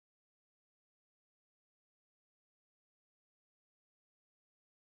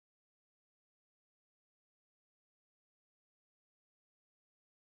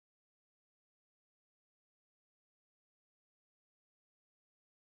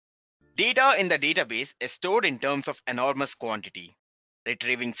Data in the database is stored in terms of enormous quantity.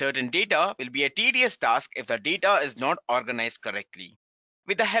 Retrieving certain data will be a tedious task if the data is not organized correctly.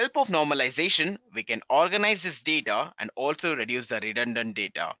 With the help of normalization, we can organize this data and also reduce the redundant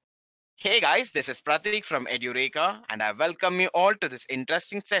data. Hey guys, this is Pratik from Edureka, and I welcome you all to this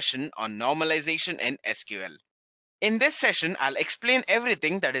interesting session on normalization in SQL. In this session, I'll explain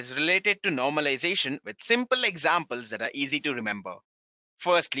everything that is related to normalization with simple examples that are easy to remember.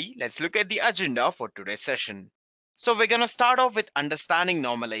 Firstly, let's look at the agenda for today's session. So we're going to start off with understanding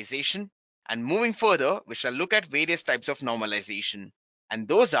normalization, and moving further, we shall look at various types of normalization. And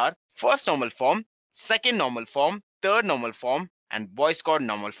those are first normal form, second normal form, third normal form, and voice code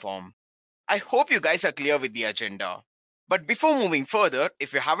normal form. I hope you guys are clear with the agenda. But before moving further,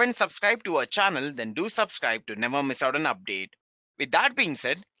 if you haven't subscribed to our channel, then do subscribe to never miss out an update. With that being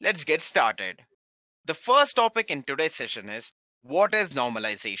said, let's get started. The first topic in today's session is what is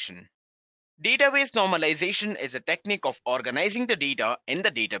normalization? Database normalization is a technique of organizing the data in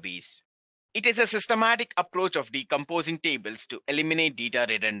the database. It is a systematic approach of decomposing tables to eliminate data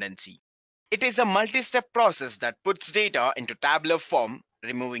redundancy. It is a multi-step process that puts data into tabular form,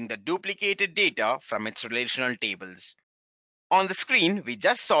 removing the duplicated data from its relational tables. On the screen, we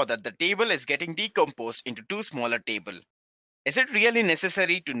just saw that the table is getting decomposed into two smaller tables. Is it really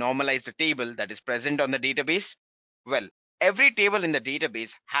necessary to normalize the table that is present on the database? Well, every table in the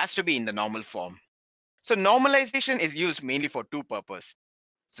database has to be in the normal form. So normalization is used mainly for two purposes.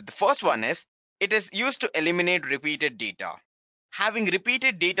 So the first one is it is used to eliminate repeated data. Having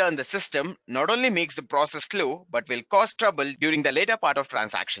repeated data in the system not only makes the process slow but will cause trouble during the later part of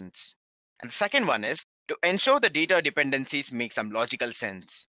transactions. And the second one is to ensure the data dependencies make some logical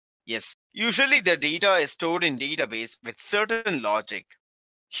sense. Yes, usually the data is stored in database with certain logic.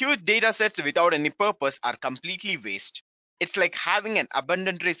 Huge data sets without any purpose are completely waste. It's like having an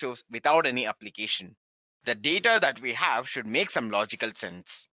abundant resource without any application. The data that we have should make some logical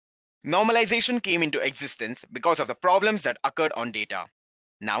sense. Normalization came into existence because of the problems that occurred on data.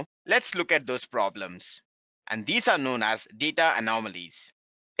 Now, let's look at those problems. And these are known as data anomalies.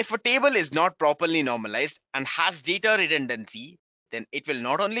 If a table is not properly normalized and has data redundancy, then it will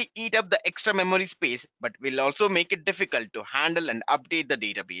not only eat up the extra memory space, but will also make it difficult to handle and update the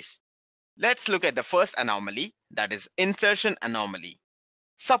database. Let's look at the first anomaly, that is insertion anomaly.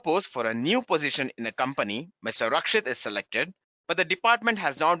 Suppose for a new position in a company, Mr. Rakshit is selected, but the department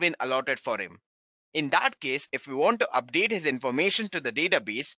has not been allotted for him. In that case, if we want to update his information to the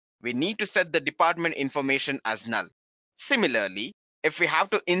database, we need to set the department information as null. Similarly, if we have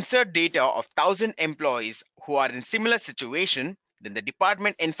to insert data of 1,000 employees who are in similar situation, then the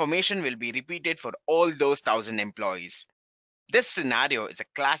department information will be repeated for all those 1,000 employees. This scenario is a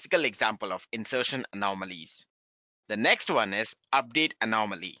classical example of insertion anomalies. The next one is update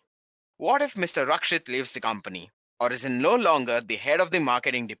anomaly. What if Mr. Rakshit leaves the company or is no longer the head of the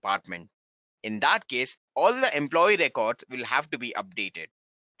marketing department? In that case, all the employee records will have to be updated.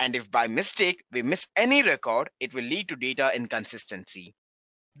 And if by mistake we miss any record, it will lead to data inconsistency.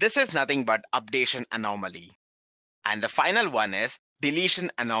 This is nothing but updation anomaly. And the final one is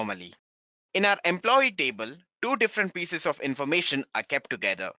deletion anomaly. In our employee table, two different pieces of information are kept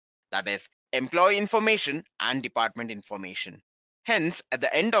together. That is, employee information and department information. Hence, at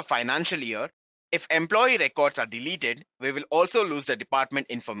the end of financial year, if employee records are deleted, we will also lose the department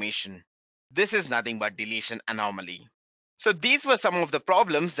information. This is nothing but deletion anomaly. So these were some of the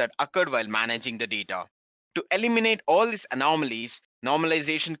problems that occurred while managing the data. To eliminate all these anomalies,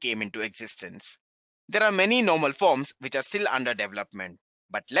 normalization came into existence. There are many normal forms which are still under development,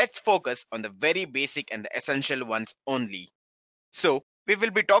 but let's focus on the very basic and the essential ones only. So we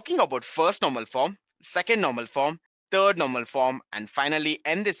will be talking about first normal form, second normal form, third normal form, and finally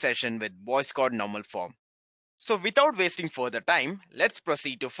end this session with voice code normal form. So without wasting further time, let's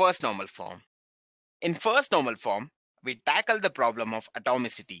proceed to first normal form. In first normal form, we tackle the problem of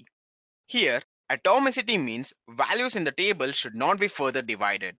atomicity. Here, atomicity means values in the table should not be further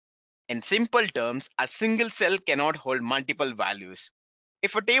divided. In simple terms, a single cell cannot hold multiple values.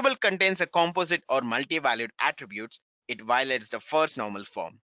 If a table contains a composite or multi-valued attributes, it violates the first normal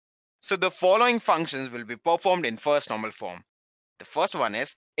form. So the following functions will be performed in first normal form. The first one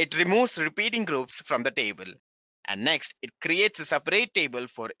is it removes repeating groups from the table. And next, it creates a separate table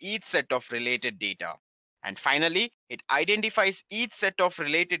for each set of related data. And finally, it identifies each set of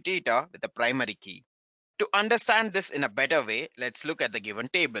related data with a primary key. To understand this in a better way, let's look at the given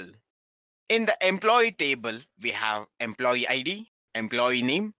table. In the employee table, we have employee ID, employee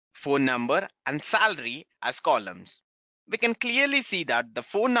name, phone number, and salary as columns. We can clearly see that the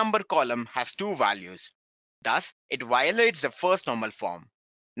phone number column has two values. Thus, it violates the first normal form.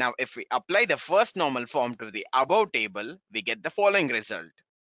 Now, if we apply the first normal form to the above table, we get the following result.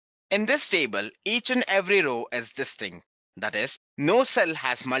 In this table, each and every row is distinct. That is, no cell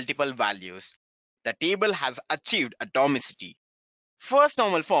has multiple values. The table has achieved atomicity. First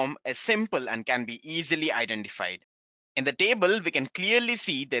normal form is simple and can be easily identified. In the table, we can clearly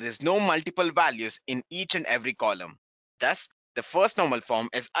see there is no multiple values in each and every column. Thus, the first normal form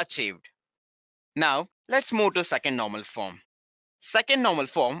is achieved. Now, let's move to second normal form. Second normal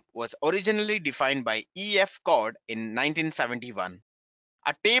form was originally defined by 𝐓_𝐞𝐽 in 1971.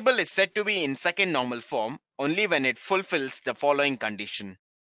 A table is said to be in second normal form only when it fulfills the following condition.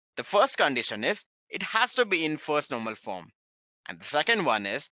 The first condition is it has to be in first normal form. And the second one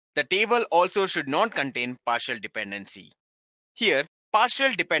is the table also should not contain partial dependency. Here,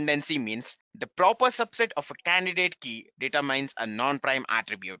 partial dependency means the proper subset of a candidate key determines a non-prime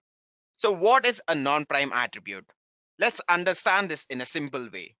attribute. So what is a non-prime attribute? Let's understand this in a simple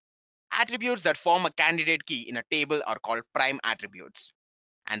way. Attributes that form a candidate key in a table are called prime attributes,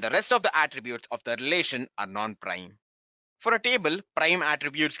 and the rest of the attributes of the relation are non-prime. For a table, prime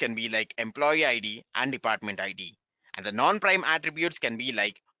attributes can be like employee ID and department ID, and the non-prime attributes can be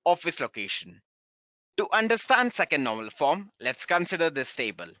like office location. To understand second normal form, let's consider this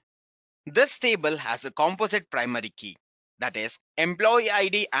table. This table has a composite primary key. That is, employee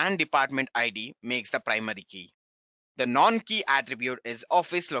ID and department ID makes the primary key. The non-key attribute is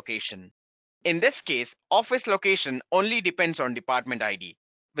office location. In this case, office location only depends on department ID,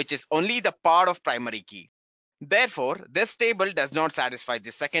 which is only the part of primary key. Therefore, this table does not satisfy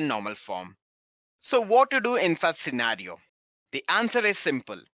the second normal form. So what to do in such scenario? The answer is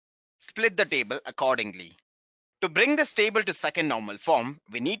simple. Split the table accordingly. To bring this table to second normal form,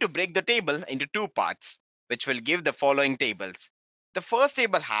 we need to break the table into two parts, which will give the following tables. The first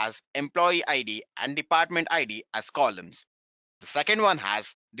table has employee ID and department ID as columns. The second one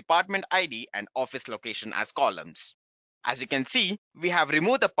has department ID and office location as columns. As you can see, we have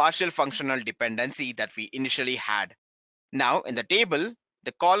removed the partial functional dependency that we initially had. Now in the table,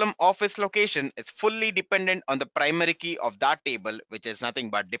 the column office location is fully dependent on the primary key of that table, which is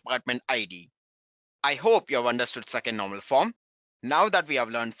nothing but department ID. I hope you have understood second normal form. Now that we have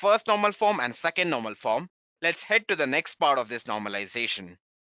learned first normal form and second normal form, let's head to the next part of this normalization.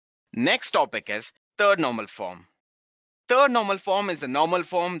 Next topic is third normal form. Third normal form is a normal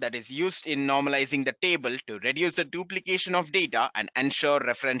form that is used in normalizing the table to reduce the duplication of data and ensure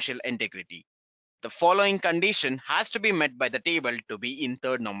referential integrity. The following condition has to be met by the table to be in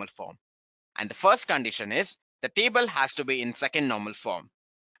third normal form. And the first condition is the table has to be in second normal form.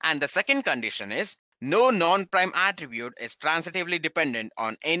 And the second condition is no non-prime attribute is transitively dependent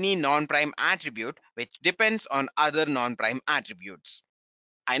on any non-prime attribute which depends on other non-prime attributes.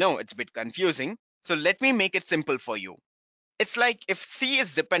 I know it's a bit confusing, so let me make it simple for you. It's like if C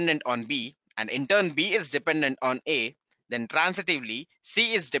is dependent on B and in turn B is dependent on A, then transitively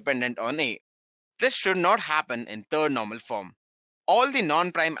C is dependent on A. This should not happen in third normal form. All the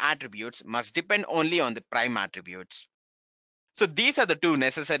non-prime attributes must depend only on the prime attributes. So these are the two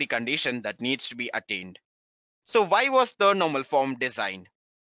necessary conditions that needs to be attained. So why was third normal form designed?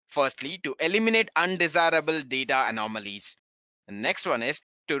 Firstly, to eliminate undesirable data anomalies. The next one is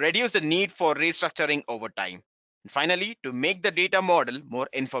to reduce the need for restructuring over time. And finally, to make the data model more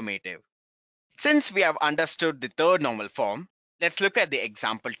informative. Since we have understood the third normal form, let's look at the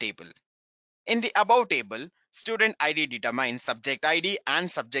example table. In the above table, student ID determines subject ID and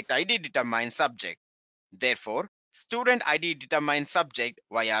subject ID determines subject. Therefore, student ID determines subject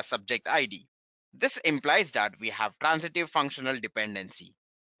via subject ID. This implies that we have transitive functional dependency.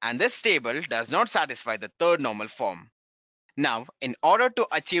 And this table does not satisfy the third normal form. Now, in order to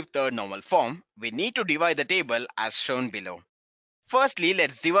achieve third normal form, we need to divide the table as shown below. Firstly,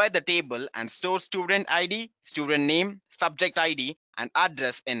 let's divide the table and store student ID, student name, subject ID, and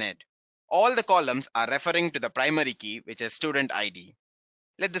address in it. All the columns are referring to the primary key, which is student ID.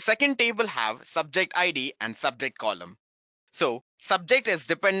 Let the second table have subject ID and subject column. So, subject is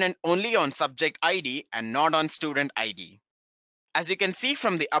dependent only on subject ID and not on student ID. As you can see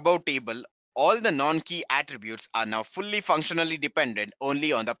from the above table, all the non-key attributes are now fully functionally dependent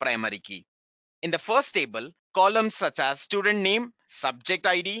only on the primary key. In the first table, columns such as student name, subject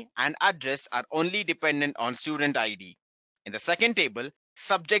ID, and address are only dependent on student ID. In the second table,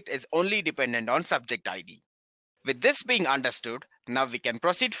 subject is only dependent on subject ID. With this being understood, now we can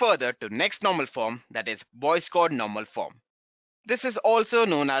proceed further to next normal form, that is Boyce Codd normal form. This is also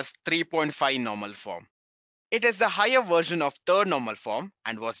known as 3.5 normal form. It is the higher version of third normal form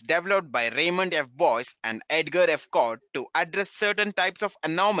and was developed by Raymond F. Boyce and Edgar F. Codd to address certain types of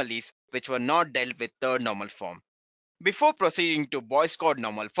anomalies which were not dealt with third normal form. Before proceeding to Boy's code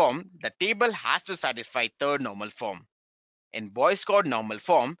normal form, the table has to satisfy third normal form. In Boy's code normal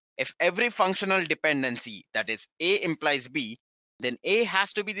form, if every functional dependency, that is A implies B, then A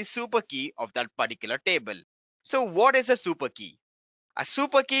has to be the super key of that particular table. So what is a super key? A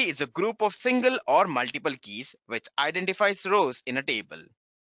super key is a group of single or multiple keys which identifies rows in a table.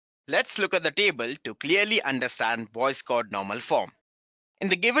 Let's look at the table to clearly understand Boy's code normal form. In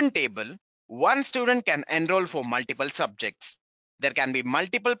the given table, one student can enroll for multiple subjects. There can be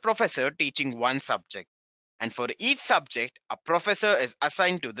multiple professors teaching one subject, and for each subject, a professor is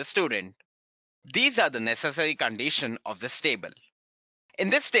assigned to the student. These are the necessary conditions of this table. In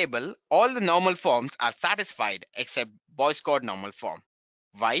this table, all the normal forms are satisfied except Boy's code normal form.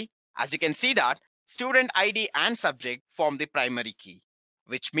 Why? As you can see that student ID and subject form the primary key,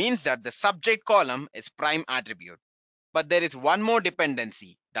 which means that the subject column is prime attribute. But there is one more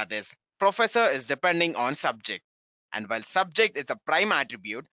dependency, that is professor is depending on subject. And while subject is a prime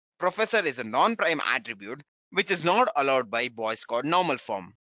attribute, professor is a non-prime attribute which is not allowed by Boy's code normal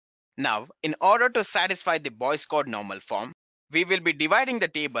form. Now, in order to satisfy the Boy's code normal form, we will be dividing the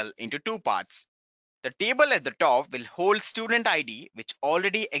table into two parts. The table at the top will hold student ID which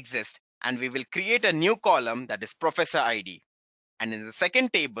already exists, and we will create a new column, that is professor ID. And in the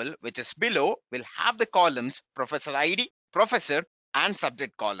second table, which is below, we'll have the columns professor ID, professor, and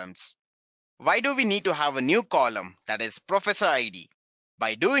subject columns. Why do we need to have a new column, that is professor ID?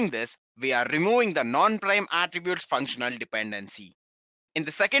 By doing this, we are removing the non-prime attributes functional dependency. In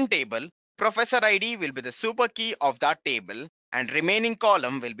the second table, professor ID will be the super key of that table, and remaining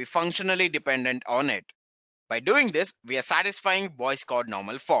column will be functionally dependent on it. By doing this, we are satisfying Boy's code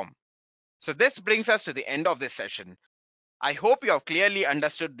normal form. So this brings us to the end of this session. I hope you have clearly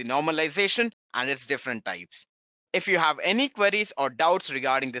understood the normalization and its different types. If you have any queries or doubts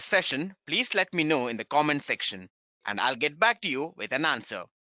regarding this session, please let me know in the comment section, and I'll get back to you with an answer.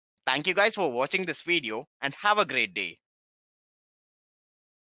 Thank you guys for watching this video, and have a great day.